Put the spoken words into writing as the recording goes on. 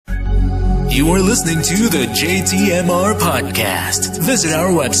You are listening to the JTMR podcast. Visit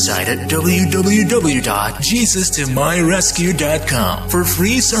our website at www.JesusToMyRescue.com for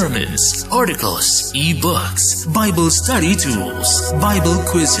free sermons, articles, ebooks, Bible study tools, Bible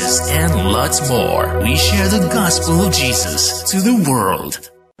quizzes, and lots more. We share the gospel of Jesus to the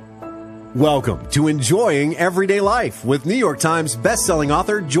world. Welcome to Enjoying Everyday Life with New York Times bestselling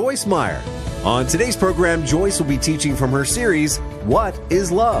author Joyce Meyer. On today's program, Joyce will be teaching from her series, What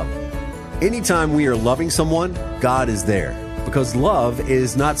is Love? Anytime we are loving someone, God is there. Because love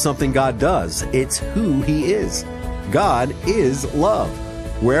is not something God does, it's who He is. God is love.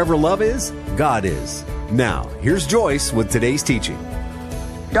 Wherever love is, God is. Now, here's Joyce with today's teaching.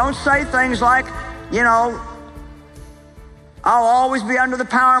 Don't say things like, I'll always be under the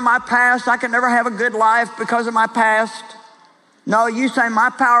power of my past. I can never have a good life because of my past. No, you say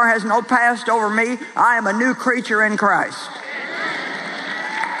my power has no past over me. I am a new creature in Christ.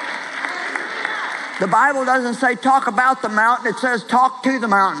 The Bible doesn't say talk about the mountain. It says talk to the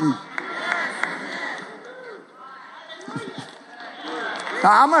mountain.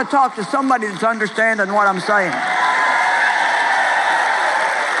 Now, I'm going to talk to somebody that's understanding what I'm saying.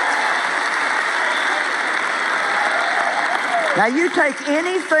 Now, you take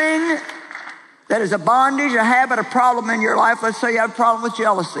anything that is a bondage, a habit, a problem in your life. Let's say you have a problem with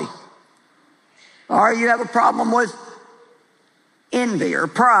jealousy. Or you have a problem with envy or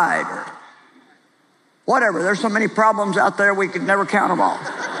pride or whatever. There's so many problems out there we could never count them all.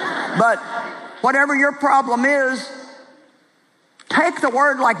 But whatever your problem is, take the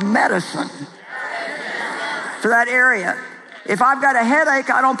word like medicine for that area. If I've got a headache,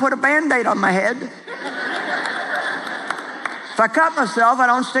 I don't put a Band-Aid on my head. If I cut myself, I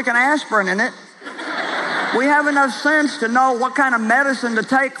don't stick an aspirin in it. We have enough sense to know what kind of medicine to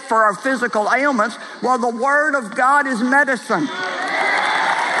take for our physical ailments. Well, the Word of God is medicine.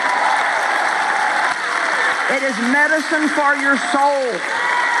 It is medicine for your soul.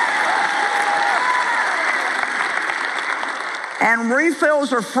 And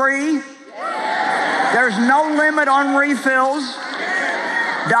refills are free. There's no limit on refills.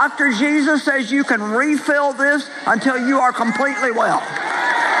 Dr. Jesus says you can refill this until you are completely well.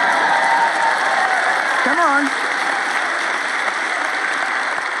 Come on.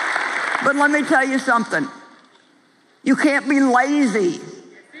 But let me tell you something. You can't be lazy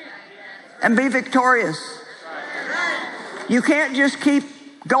and be victorious. You can't just keep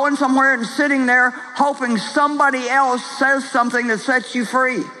going somewhere and sitting there hoping somebody else says something that sets you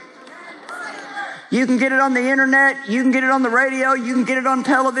free. You can get it on the internet, you can get it on the radio, you can get it on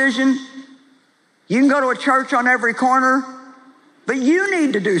television, you can go to a church on every corner, but you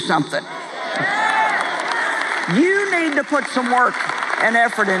need to do something. You need to put some work and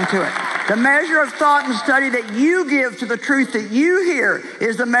effort into it. The measure of thought and study that you give to the truth that you hear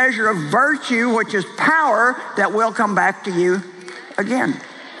is the measure of virtue, which is power that will come back to you again.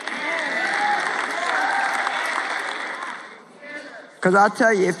 Because I'll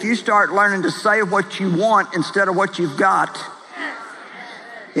tell you, if you start learning to say what you want instead of what you've got,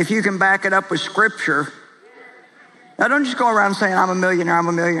 if you can back it up with Scripture, now don't just go around saying, I'm a millionaire, I'm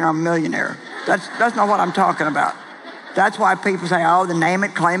a millionaire, I'm a millionaire. That's not what I'm talking about. That's why people say, oh, the name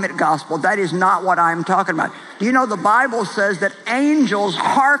it, claim it gospel. That is not what I'm talking about. Do you know the Bible says that angels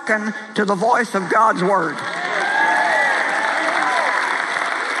hearken to the voice of God's word?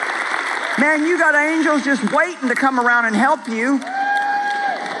 Man, you got angels just waiting to come around and help you.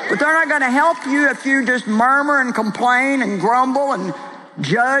 But they're not going to help you if you just murmur and complain and grumble and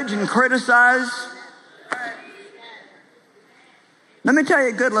judge and criticize. Let me tell you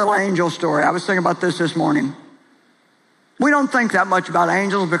a good little angel story. I was thinking about this morning. We don't think that much about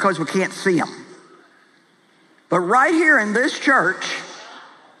angels because we can't see them. But right here in this church,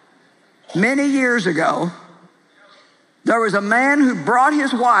 many years ago, there was a man who brought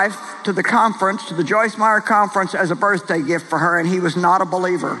his wife to the conference, to the Joyce Meyer conference, as a birthday gift for her, and he was not a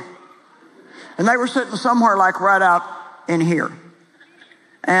believer. And they were sitting somewhere like right out in here.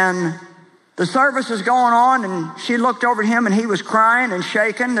 And the service is going on, and she looked over at him, and he was crying and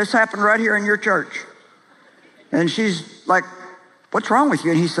shaking. This happened right here in your church. And she's like, what's wrong with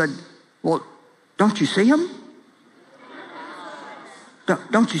you? And he said, well, don't you see him?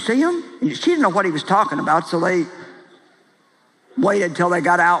 Don't you see him? And she didn't know what he was talking about, so they waited till they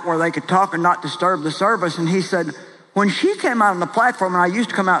got out where they could talk and not disturb the service. And he said, when she came out on the platform, and I used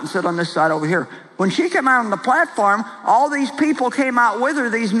to come out and sit on this side over here, when she came out on the platform, all these people came out with her.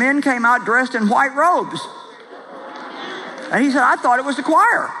 These men came out dressed in white robes. And he said, I thought it was the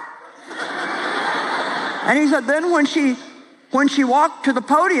choir. And he said, then when she walked to the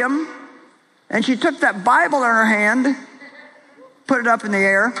podium and she took that Bible in her hand, put it up in the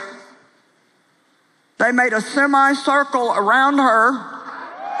air, They made a semicircle around her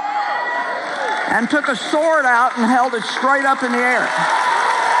and took a sword out and held it straight up in the air.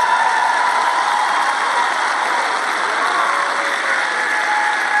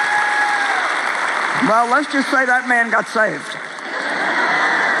 Well, let's just say that man got saved.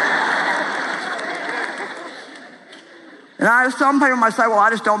 And some people might say, well, I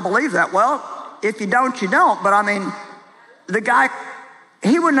just don't believe that. Well, if you don't, you don't. But I mean, the guy,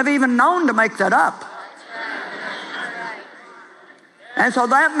 he wouldn't have even known to make that up. And so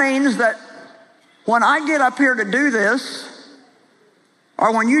that means that when I get up here to do this,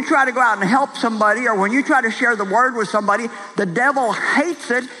 or when you try to go out and help somebody, or when you try to share the word with somebody, the devil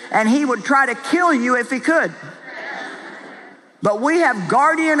hates it, and he would try to kill you if he could. But we have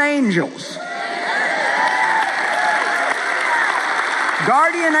guardian angels.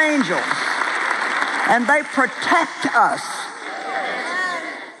 Guardian angels. And they protect us.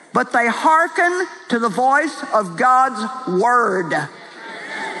 But they hearken to the voice of God's word.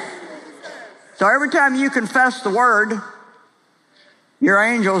 So every time you confess the word, your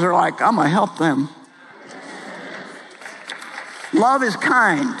angels are like, I'm going to help them. Love is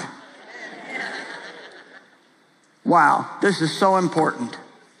kind. Wow, this is so important.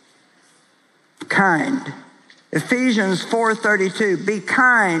 Kind. Ephesians 4:32, be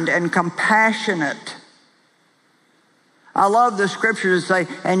kind and compassionate. I love the scripture to say,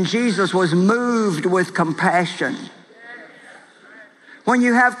 and Jesus was moved with compassion. When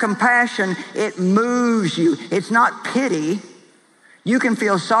you have compassion, it moves you. It's not pity. You can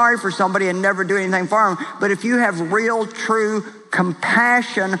feel sorry for somebody and never do anything for them. But if you have real, true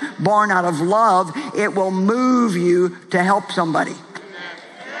compassion born out of love, it will move you to help somebody.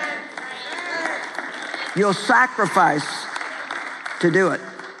 You'll sacrifice to do it.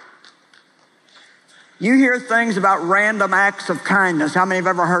 You hear things about random acts of kindness. How many have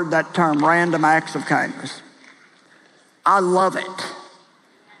ever heard that term, random acts of kindness? I love it.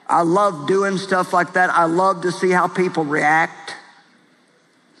 I love doing stuff like that. I love to see how people react.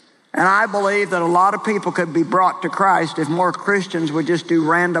 And I believe that a lot of people could be brought to Christ if more Christians would just do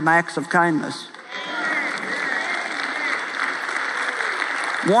random acts of kindness.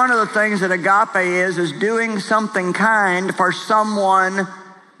 One of the things that agape is doing something kind for someone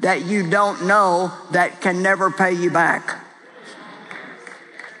that you don't know that can never pay you back.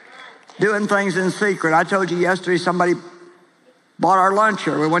 Doing things in secret. I told you yesterday somebody bought our lunch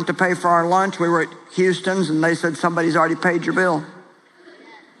here. We went to pay for our lunch. We were at Houston's and they said, somebody's already paid your bill.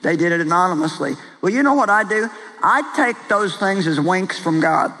 They did it anonymously. Well, you know what I do? I take those things as winks from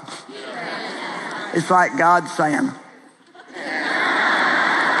God. It's like God saying,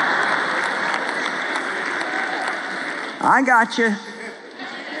 I got you.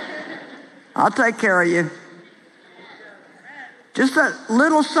 I'll take care of you. Just a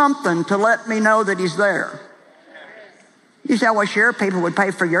little something to let me know that he's there. You say, well, sure, people would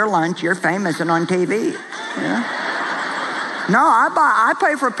pay for your lunch. You're famous and on TV. Yeah? No, I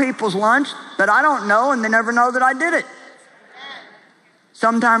pay for people's lunch that I don't know, and they never know that I did it.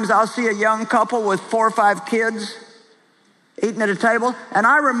 Sometimes I'll see a young couple with 4 or 5 kids eating at a table, and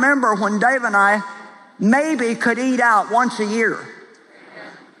I remember when Dave and I maybe could eat out once a year.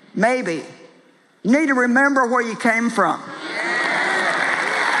 Maybe. You need to remember where you came from.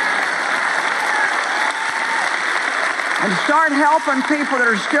 And start helping people that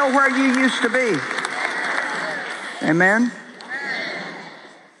are still where you used to be. Amen?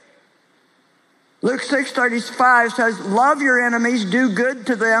 Luke 6:35 says, love your enemies, do good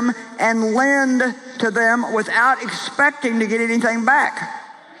to them, and lend to them without expecting to get anything back.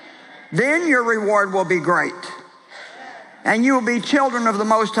 Then your reward will be great. And you will be children of the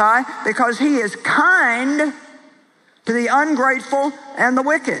Most High, because he is kind to the ungrateful and the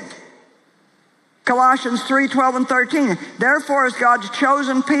wicked. Colossians 3:12 and 13. Therefore, as God's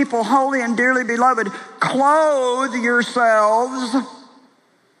chosen people, holy and dearly beloved, clothe yourselves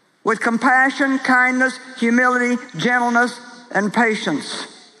with compassion, kindness, humility, gentleness, and patience.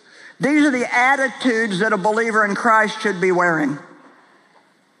 These are the attitudes that a believer in Christ should be wearing.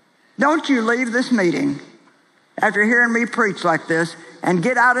 Don't you leave this meeting after hearing me preach like this and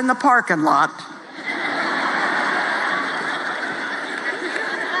get out in the parking lot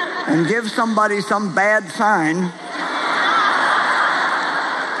and give somebody some bad sign.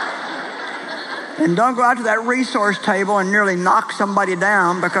 And don't go out to that resource table and nearly knock somebody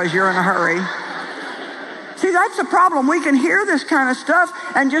down because you're in a hurry. See, that's the problem. We can hear this kind of stuff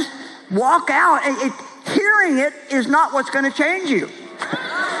and just walk out. Hearing it is not what's going to change you.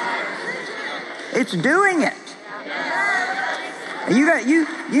 It's doing it.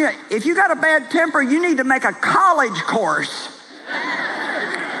 If you got a bad temper, you need to make a college course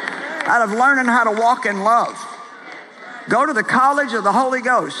out of learning how to walk in love. Go to the college of the Holy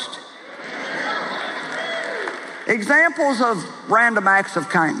Ghost. Examples of random acts of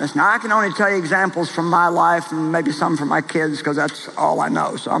kindness. Now, I can only tell you examples from my life and maybe some from my kids because that's all I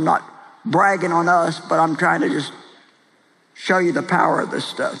know. So I'm not bragging on us, but I'm trying to just show you the power of this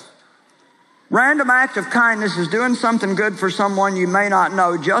stuff. Random act of kindness is doing something good for someone you may not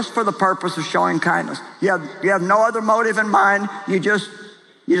know just for the purpose of showing kindness. You have no other motive in mind. You just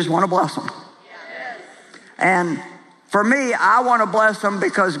want to bless them. And for me, I want to bless them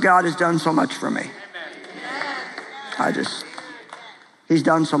because God has done so much for me. He's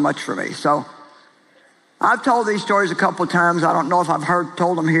done so much for me. So I've told these stories a couple of times. I don't know if I've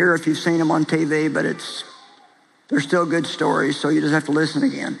told them here, if you've seen them on TV, but they're still good stories, so you just have to listen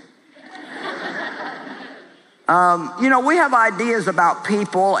again. We have ideas about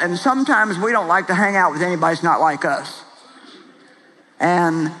people, and sometimes we don't like to hang out with anybody that's not like us.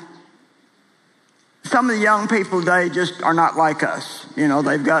 And some of the young people today just are not like us.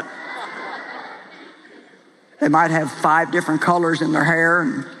 They might have 5 different colors in their hair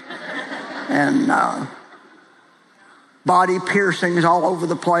and body piercings all over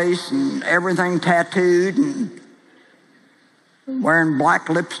the place and everything tattooed and wearing black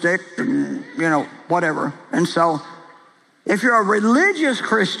lipstick and, whatever. And so if you're a religious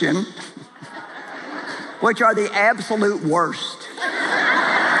Christian, which are the absolute worst.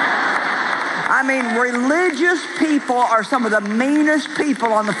 I mean, religious people are some of the meanest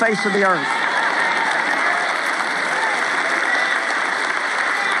people on the face of the earth.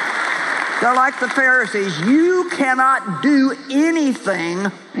 They're like the Pharisees. You cannot do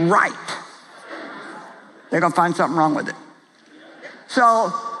anything right. They're going to find something wrong with it.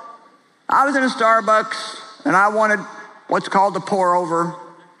 So I was in a Starbucks, and I wanted what's called the pour over.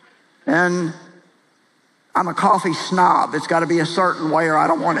 And I'm a coffee snob. It's got to be a certain way or I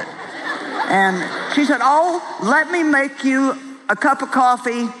don't want it. And she said, "Oh, let me make you a cup of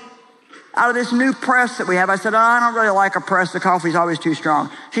coffee out of this new press that we have." I said, "I don't really like a press. The coffee's always too strong."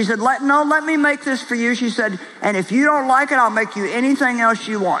 She said, let me make this for you. She said, "And if you don't like it, I'll make you anything else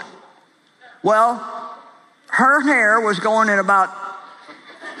you want." Well, her hair was going in about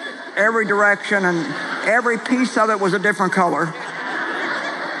every direction, and every piece of it was a different color.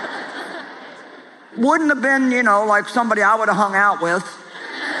 Wouldn't have been, like somebody I would have hung out with.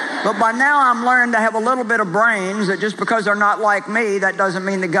 But by now I'm learning to have a little bit of brains, that just because they're not like me, that doesn't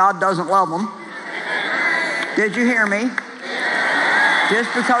mean that God doesn't love them. Did you hear me?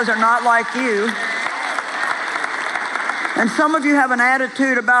 Just because they're not like you. And some of you have an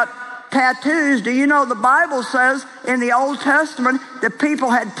attitude about tattoos. Do you know the Bible says in the Old Testament that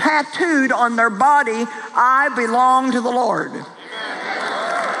people had tattooed on their body, "I belong to the Lord"?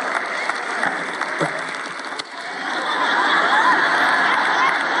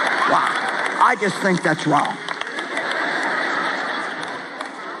 I just think that's wrong.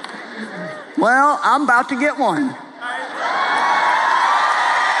 Well, I'm about to get one.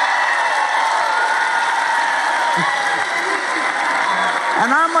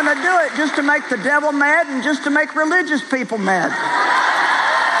 And I'm going to do it just to make the devil mad and just to make religious people mad.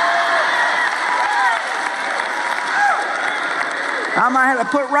 I might have to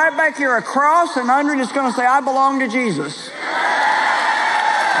put right back here a cross, and under it it's going to say, "I belong to Jesus."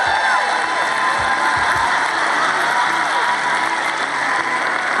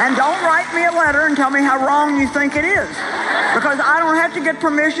 And don't write me a letter and tell me how wrong you think it is, because I don't have to get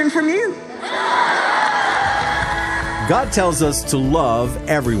permission from you. God tells us to love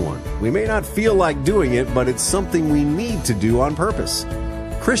everyone. We may not feel like doing it, but it's something we need to do on purpose.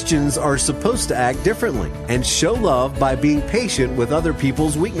 Christians are supposed to act differently and show love by being patient with other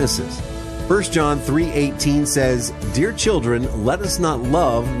people's weaknesses. 1 John 3:18 says, "Dear children, let us not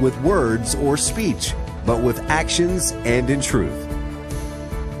love with words or speech, but with actions and in truth."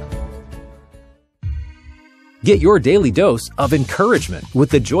 Get your daily dose of encouragement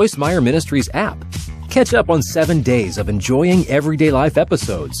with the Joyce Meyer Ministries app. Catch up on 7 days of enjoying everyday life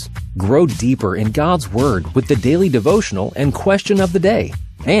episodes. Grow deeper in God's Word with the daily devotional and question of the day.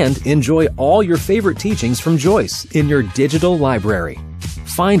 And enjoy all your favorite teachings from Joyce in your digital library.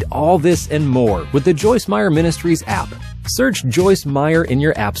 Find all this and more with the Joyce Meyer Ministries app. Search Joyce Meyer in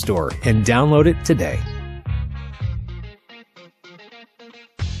your app store and download it today.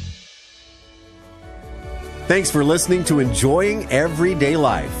 Thanks for listening to Enjoying Everyday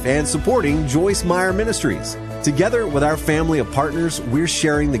Life and supporting Joyce Meyer Ministries. Together with our family of partners, we're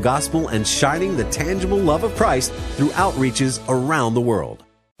sharing the gospel and shining the tangible love of Christ through outreaches around the world.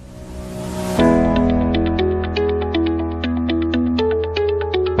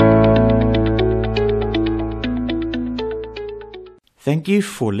 Thank you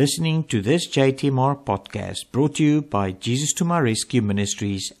for listening to this JTMR podcast brought to you by Jesus to My Rescue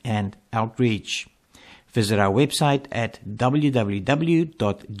Ministries and Outreach. Visit our website at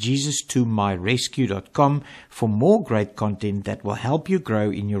www.jesustomyrescue.com for more great content that will help you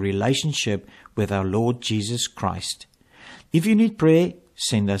grow in your relationship with our Lord Jesus Christ. If you need prayer,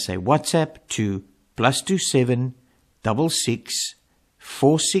 send us a WhatsApp to +27 66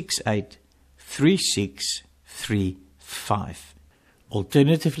 468 3635.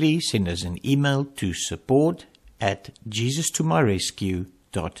 Alternatively, send us an email to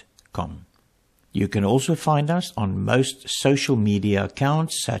support@jesustomyrescue.com. You can also find us on most social media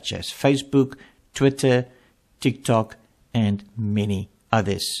accounts such as Facebook, Twitter, TikTok, and many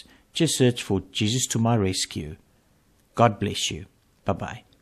others. Just search for Jesus to My Rescue. God bless you. Bye-bye.